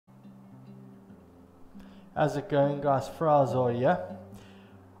How's it going, guys? Frazor here.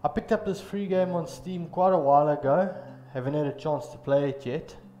 I picked up this free game on Steam quite a while ago. Haven't had a chance to play it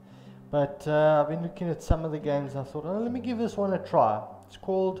yet, but I've been looking at some of the games. I thought, oh, let me give this one a try. It's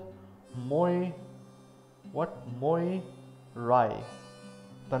called Moirai.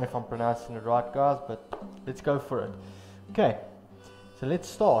 Don't know if I'm pronouncing it right, guys, but let's go for it. Okay, so let's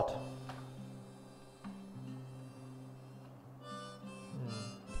start.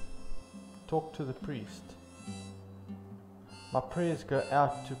 Talk to the priest. My prayers go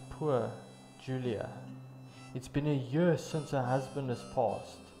out to poor Julia. It's been a year since her husband has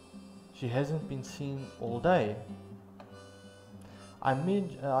passed. She hasn't been seen all day. I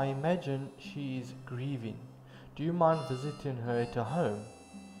imagine she is grieving. Do you mind visiting her at her home?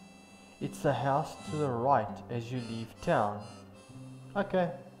 It's the house to the right as you leave town. Okay,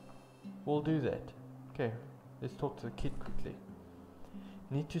 we'll do that. Okay, let's talk to the kid quickly.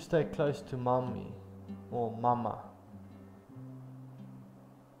 Need to stay close to mommy or mama.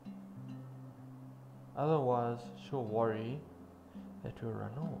 Otherwise, she'll worry that we'll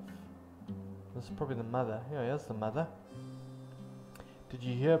run off. This is probably the mother. Yeah, here's the mother. Did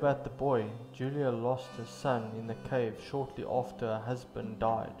you hear about the boy? Julia lost her son in the cave shortly after her husband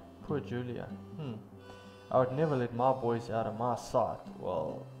died. Poor Julia. I would never let my boys out of my sight.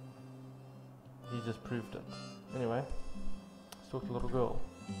 Well, he just proved it. Anyway, let's talk to the little girl.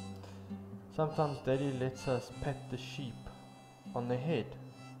 Sometimes Daddy lets us pat the sheep on the head.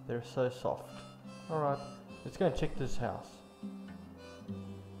 They're so soft. Alright, let's go and check this house.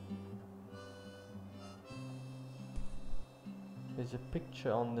 There's a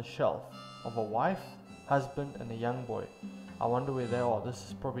picture on the shelf of a wife, husband and a young boy. I wonder where they are. This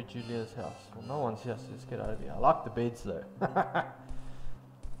is probably Julia's house. Well, no one's here, so let's get out of here. I like the beds though.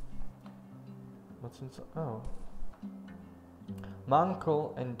 What's inside? Oh. My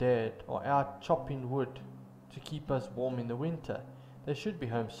uncle and dad are out chopping wood to keep us warm in the winter. They should be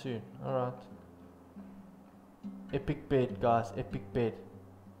home soon. Alright. Epic bed, guys. Epic bed.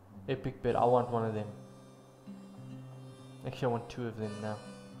 Epic bed. I want one of them. Actually, I want two of them now.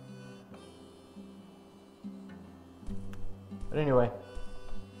 But anyway.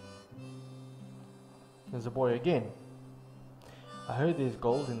 There's a boy again. I heard there's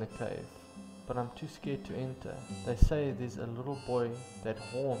gold in the cave, but I'm too scared to enter. They say there's a little boy that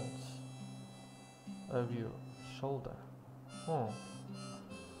haunts over your shoulder. Oh.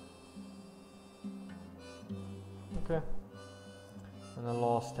 Okay. And the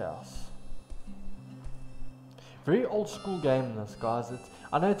last house. Very old school game this, guys.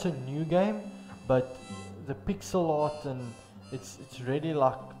 I know it's a new game, but the pixel art and it's really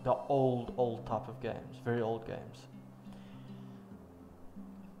like the old type of games. Very old games.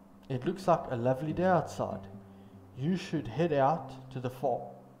 It looks like a lovely day outside. You should head out to the farm.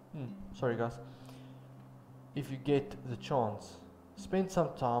 Sorry guys. If you get the chance, spend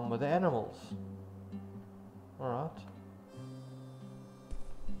some time with the animals. Alright.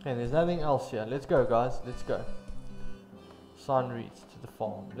 Okay, there's nothing else here. Let's go, guys. Let's go. Sign reads to the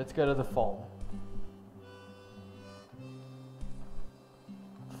farm. Let's go to the farm.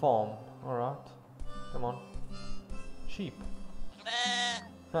 Farm. Alright. Come on. Sheep.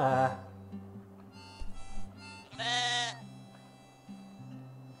 Haha.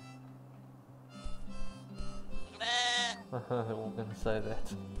 They're all gonna say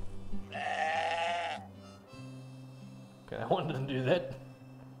that. Okay, I wanted to do that.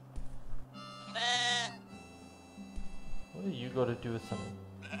 What do you got to do with something?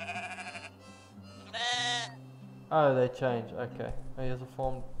 Oh, they change. Okay. Oh, here's a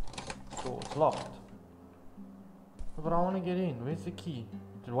farm door. It's locked. But I want to get in. Where's the key?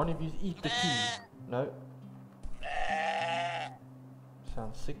 Did one of you eat the key? No.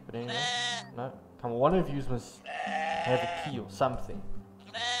 Sounds sick, but anyway. No. Come on, one of you must have a key or something.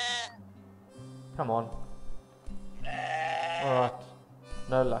 Come on. Alright.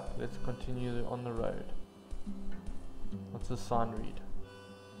 No luck. Let's continue on the road. What's the sign read?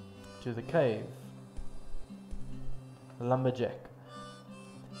 To the cave. The lumberjack.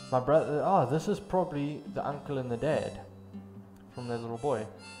 My brother. Oh, this is probably the uncle and the dad from that little boy.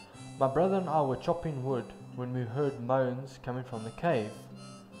 My brother and I were chopping wood when we heard moans coming from the cave.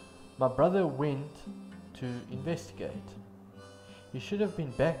 My brother went to investigate. He should have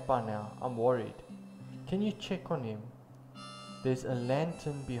been back by now. I'm worried. Can you check on him? There's a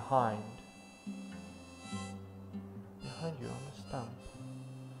lantern behind you on the stump.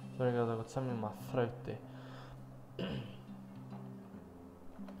 Sorry guys, I got something in my throat there.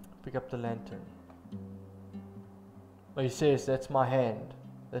 Pick up the lantern. Oh, he says that's my hand.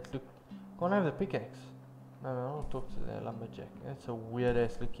 That look. Go on over the pickaxe. No, I don't talk to the lumberjack. That's a weird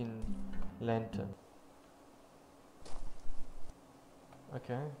ass looking lantern.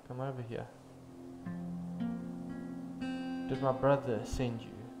 Okay, come over here. Did my brother send you?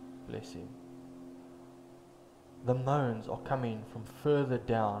 Bless him. The moans are coming from further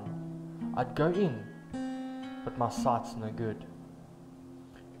down. I'd go in, but my sight's no good.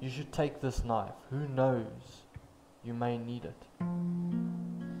 You should take this knife. Who knows? You may need it.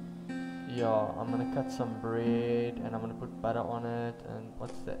 Yeah, I'm gonna cut some bread and I'm gonna put butter on it. And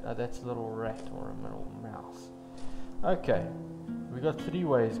what's that? Oh, that's a little rat or a little mouse. Okay, we got 3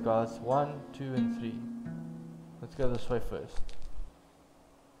 ways, guys. 1, 2, and 3. Let's go this way first.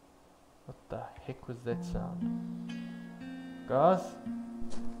 What the heck was that sound? Guys?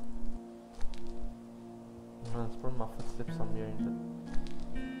 No, it's probably my footsteps I'm hearing, but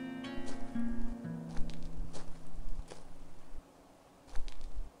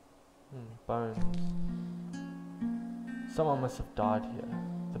bones. Someone must have died here.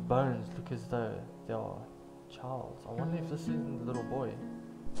 The bones look as though they are child's. I wonder if this isn't the little boy.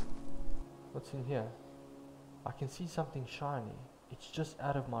 What's in here? I can see something shiny. It's just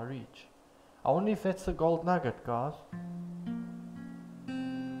out of my reach. I wonder if that's the gold nugget, guys.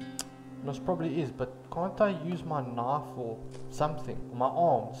 Most probably is, but can't I use my knife or something? Or my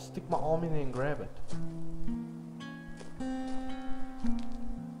arm? Stick my arm in there and grab it.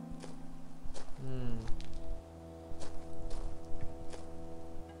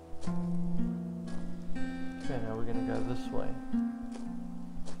 Okay, now we're gonna go this way.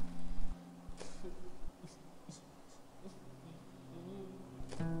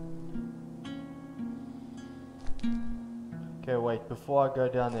 Okay, wait, before I go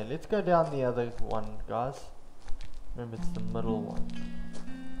down there, let's go down the other one, guys. Remember, it's the middle one.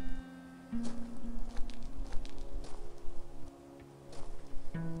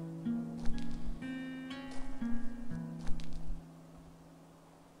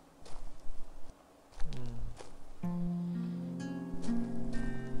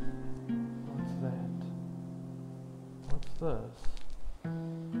 What's that? What's this?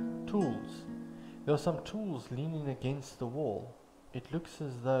 Tools. There are some tools leaning against the wall. It looks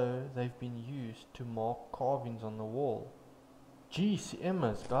as though they've been used to mark carvings on the wall. Geez,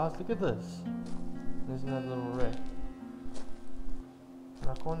 Emma's, guys, look at this. There's another little rat. And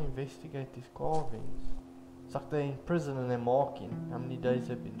I can't investigate these carvings. It's like they're in prison and they're marking how many days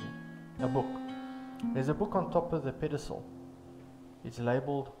they've been there. A book. There's a book on top of the pedestal. It's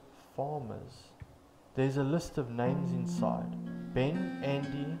labelled Farmers. There's a list of names inside. Ben,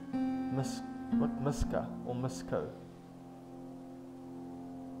 Andy, Miska or Misko.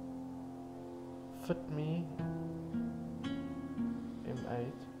 Fit me.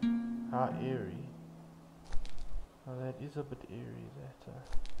 M8. How eerie. Oh, that is a bit eerie, that.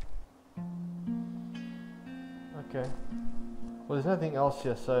 Okay. Well, there's nothing else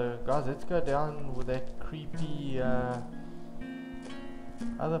here, so guys, let's go down with that creepy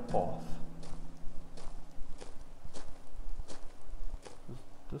other path.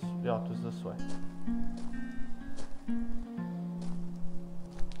 Yeah, it was this way.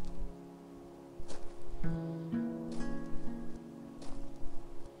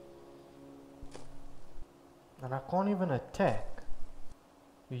 And I can't even attack.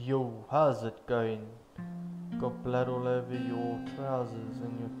 Yo, how's it going? Got blood all over your trousers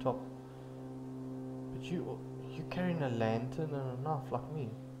and your top. But you carrying a lantern and a knife like me.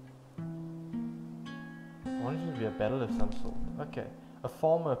 I wonder if it'll be a battle of some sort. Okay. A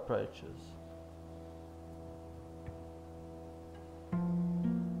farmer approaches.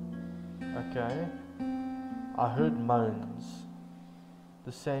 Okay. I heard moans.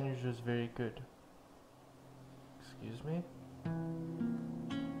 The sandwich was very good. Excuse me?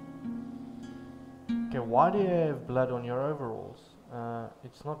 Okay, why do you have blood on your overalls?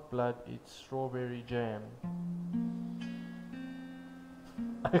 It's not blood, it's strawberry jam.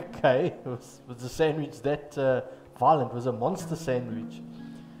 Okay, was the sandwich that violent? Was a monster sandwich.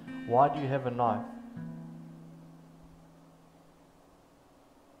 Why do you have a knife?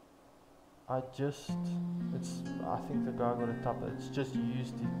 I think the guy got a tupper. It's just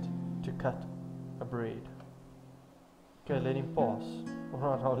used it to cut a bread. Okay, let him pass.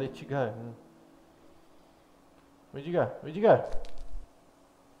 Alright, I'll let you go. Where'd you go? Where'd you go?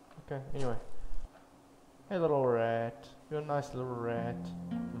 Okay, anyway. Hey little rat. You're a nice little rat.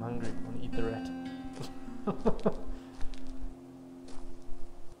 I'm hungry. I want to eat the rat.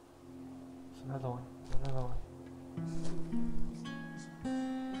 There's another one. Another one.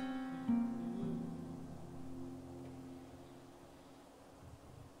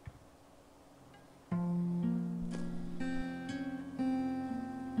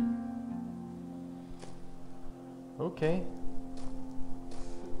 Okay.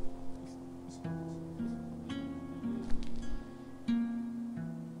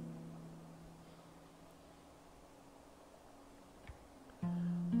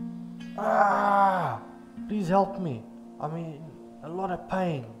 help me. I'm in a lot of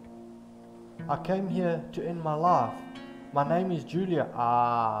pain. I came here to end my life. My name is Julia.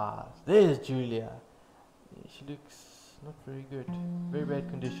 Ah, there's Julia. She looks not very good. Very bad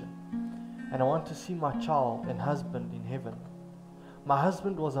condition. And I want to see my child and husband in heaven. My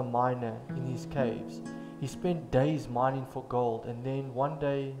husband was a miner in his caves. He spent days mining for gold, and then one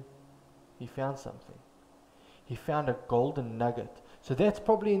day he found something. He found a golden nugget. So that's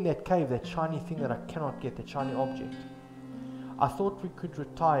probably in that cave, that shiny thing that I cannot get, that shiny object. I thought we could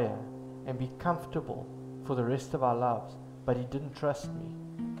retire and be comfortable for the rest of our lives, but he didn't trust me.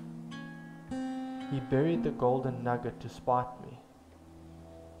 He buried the golden nugget to spite me.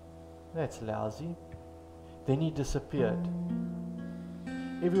 That's lousy. Then he disappeared.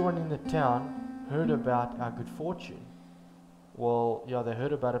 Everyone in the town heard about our good fortune. Well, yeah, they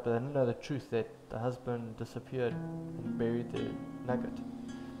heard about it, but they didn't know the truth, that the husband disappeared and buried the nugget.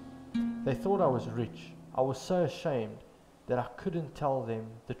 They thought I was rich. I was so ashamed that I couldn't tell them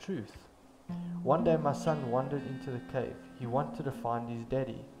the truth. One day my son wandered into the cave. He wanted to find his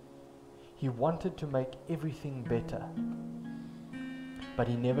daddy. He wanted to make everything better. But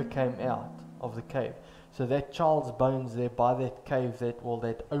he never came out of the cave. So that child's bones there by that cave, that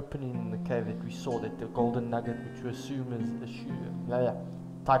opening in the cave that we saw, that the golden nugget, which we assume is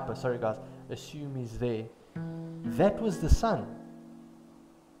there. That was the son.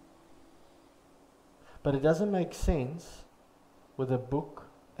 But it doesn't make sense with a book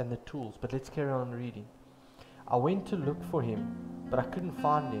and the tools. But let's carry on reading. I went to look for him, but I couldn't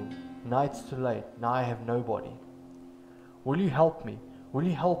find him. Now it's too late. Now I have nobody. Will you help me? Will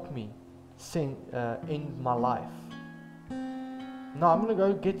you help me end my life? No, I'm going to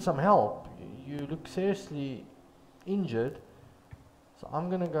go get some help. You look seriously injured, so I'm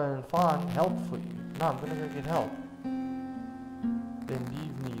going to go and find help for you. No, I'm going to go get help. Then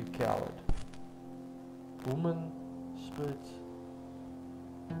leave me, you coward. Woman, spirits,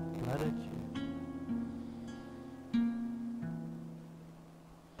 blood at you.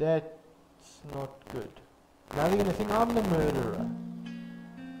 That's not good. Now they're going to think I'm the murderer.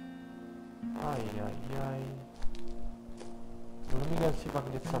 Ay, ay, ay. Well, let me go see if I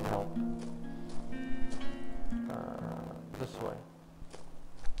can get some help. This way.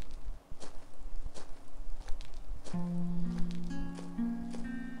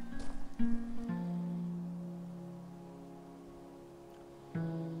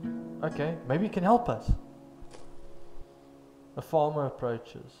 Okay, maybe you can help us. A farmer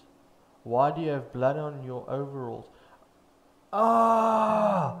approaches. Why do you have blood on your overalls?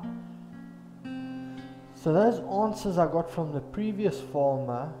 Ah! So those answers I got from the previous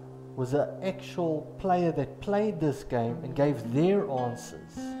farmer was an actual player that played this game and gave their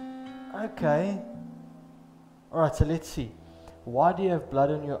answers. Okay. Alright, so let's see. Why do you have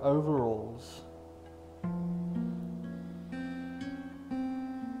blood on your overalls?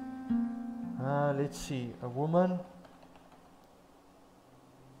 Let's see. A woman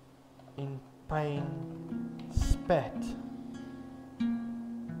in pain spat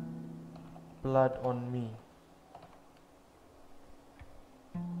blood on me.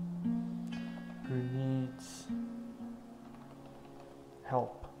 Who needs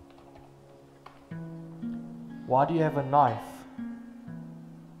help? Why do you have a knife?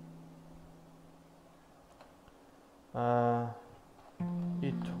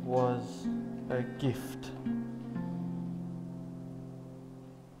 It was a gift.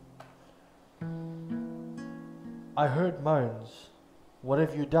 I heard moans. What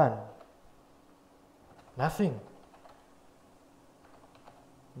have you done? Nothing.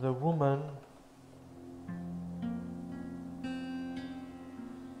 The woman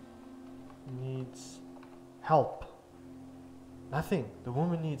needs help. Nothing. The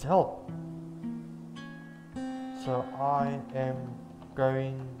woman needs help. So I am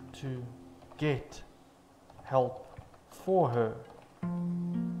going to get help for her.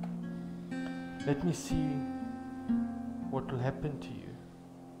 Let me see what will happen to you.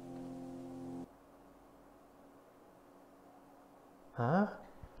 Huh?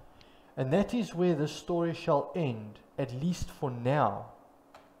 And that is where the story shall end, at least for now.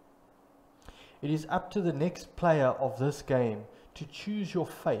 It is up to the next player of this game to choose your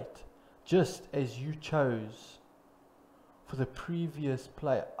fate, just as you chose for the previous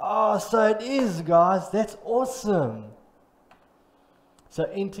player. Oh, so it is, guys. That's awesome. So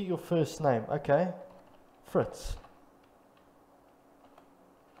enter your first name. Okay. Fritz.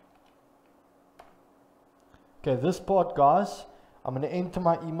 Okay, this part, guys, I'm going to enter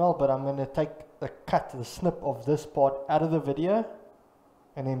my email, but I'm going to take the snip of this part out of the video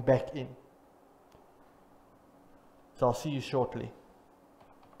and then back in. So I'll see you shortly.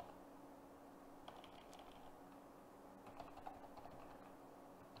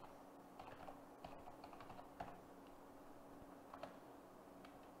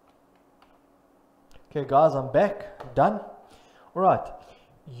 Okay guys, I'm back, done. Alright,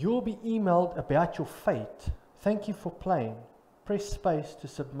 you'll be emailed about your fate. Thank you for playing. Press space to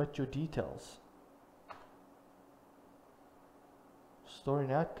submit your details. Story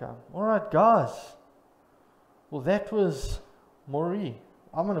and outcome. Alright guys, well that was Moirai.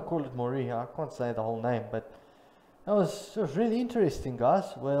 I'm going to call it Moirai, I can't say the whole name, but it was really interesting guys.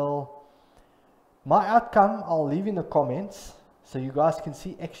 Well, my outcome I'll leave in the comments so you guys can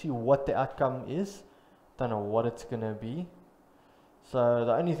see actually what the outcome is. Don't know what it's going to be. So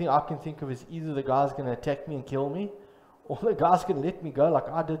the only thing I can think of is either the guy's going to attack me and kill me, or the guy's going to let me go like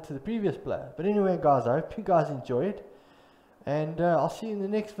I did to the previous player. But anyway guys, I hope you guys enjoyed, and I'll see you in the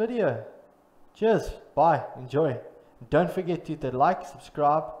next video. Cheers, bye, enjoy. Don't forget to hit the like,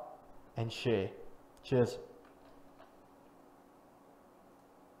 subscribe and share. Cheers.